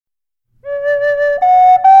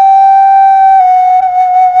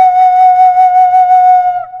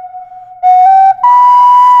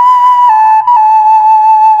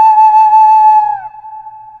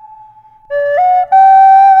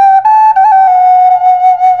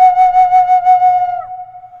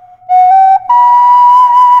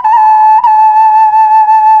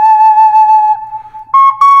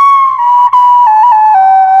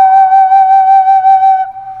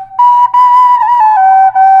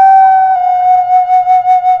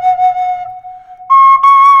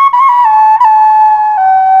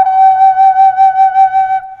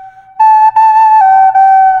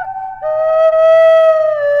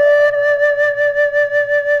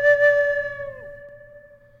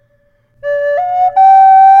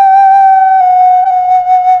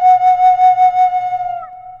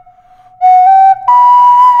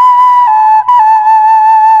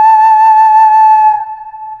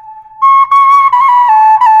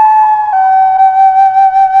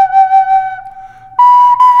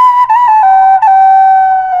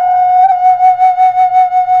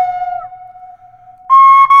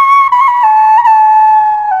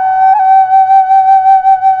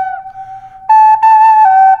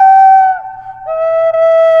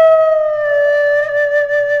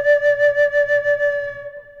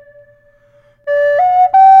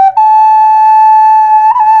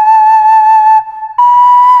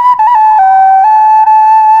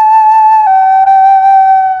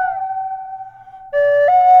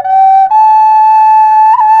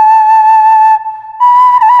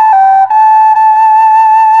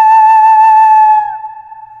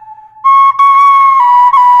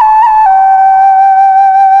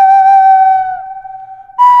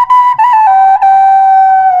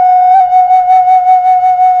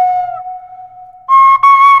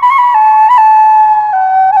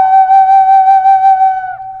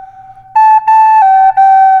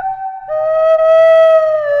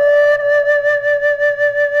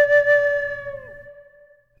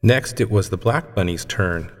Next, it was the black bunny's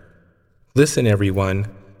turn. Listen, everyone,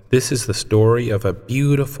 this is the story of a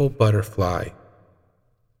beautiful butterfly.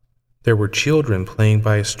 There were children playing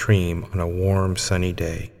by a stream on a warm, sunny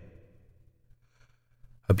day.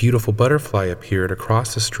 A beautiful butterfly appeared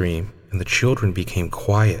across the stream, and the children became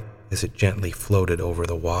quiet as it gently floated over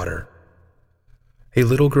the water. A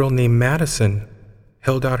little girl named Madison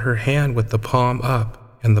held out her hand with the palm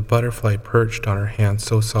up, and the butterfly perched on her hand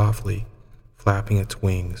so softly, flapping its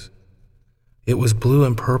wings. It was blue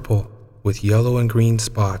and purple, with yellow and green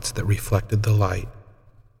spots that reflected the light.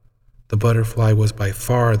 The butterfly was by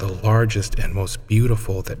far the largest and most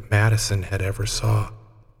beautiful that Madison had ever saw.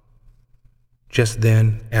 Just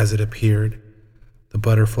then, as it appeared, the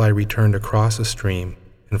butterfly returned across the stream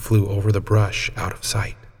and flew over the brush out of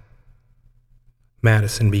sight.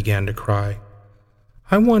 Madison began to cry.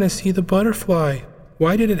 "I want to see the butterfly.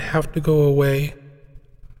 Why did it have to go away?"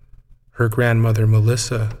 Her grandmother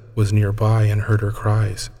Melissa was nearby and heard her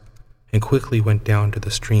cries, and quickly went down to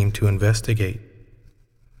the stream to investigate.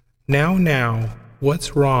 Now,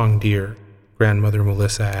 what's wrong, dear?" Grandmother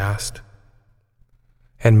Melissa asked.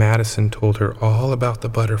 And Madison told her all about the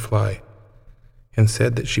butterfly and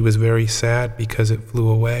said that she was very sad because it flew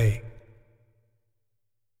away.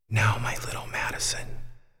 "Now, my little Madison,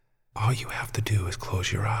 all you have to do is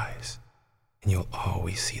close your eyes, and you'll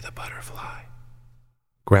always see the butterfly,"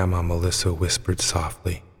 Grandma Melissa whispered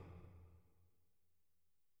softly.